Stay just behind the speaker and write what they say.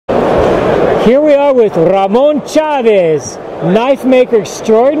Here we are with Ramon Chavez, knife maker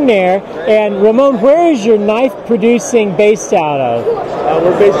extraordinaire. And Ramon, where is your knife producing based out of?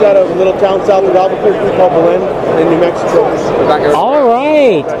 We're based out of a little town south of Albuquerque called Belen in New Mexico. All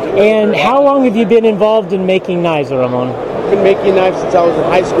right. And how long have you been involved in making knives, Ramon? I've been making knives since I was in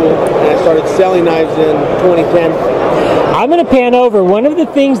high school, and I started selling knives in 2010. I'm going to pan over. One of the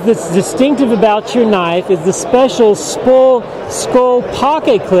things that's distinctive about your knife is the special skull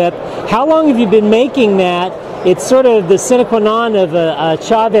pocket clip. How long have you been making that? It's sort of the sine qua non of a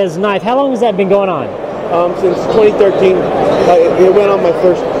Chavez knife. How long has that been going on? Since 2013. It went on my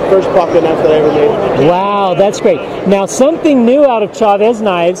first pocket knife that I ever made. Wow, that's great. Now, something new out of Chavez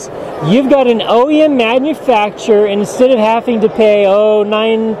knives, you've got an OEM manufacturer, and instead of having to pay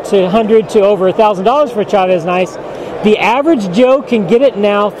 $900 to over $1,000 for Chavez knives, the average Joe can get it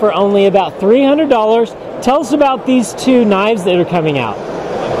now for only about $300. Tell us about these two knives that are coming out.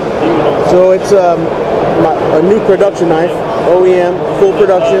 So it's a new production knife, OEM, full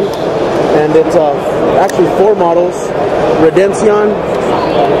production, and it's actually 4 models: Redención,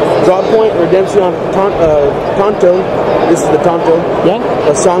 drop point, Redención Tonto. This is the Tonto. Yeah.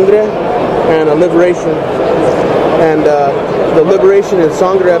 A Sangre and a Liberation. And the Liberation and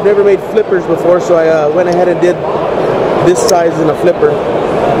Sangre, I've never made flippers before, so I went ahead and did this size in a flipper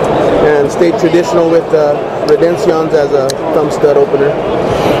and stayed traditional with Redencion's as a thumb stud opener.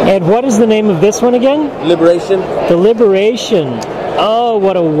 And what is the name of this one again? Liberation. The Liberation. Oh,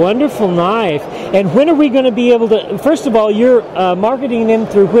 what a wonderful knife. And when are we going to be able to, first of all, you're marketing them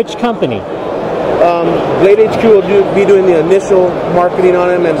through which company? Blade HQ will be doing the initial marketing on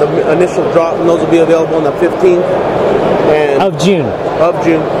them, and the initial drop, and those will be available on the 15th of June.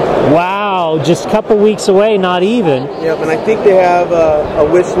 Wow, just a couple weeks away, not even. Yep, and I think they have a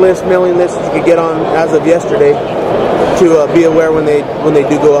wish list, mailing list that you could get on as of yesterday to be aware when they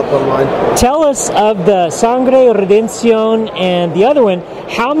do go up online. Tell us of the Sangre, Redención, and the other one.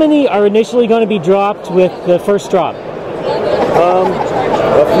 How many are initially going to be dropped with the first drop?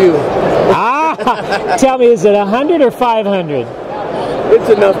 A few. Tell me, is it 100 or 500? It's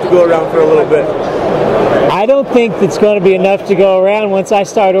enough to go around for a little bit. I don't think it's going to be enough to go around once I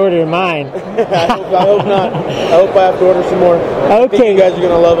start ordering mine. I hope not. I hope I have to order some more. Okay. I think you guys are going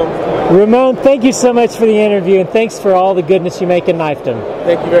to love them. Ramon, thank you so much for the interview, and thanks for all the goodness you make in knifedom.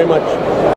 Thank you very much.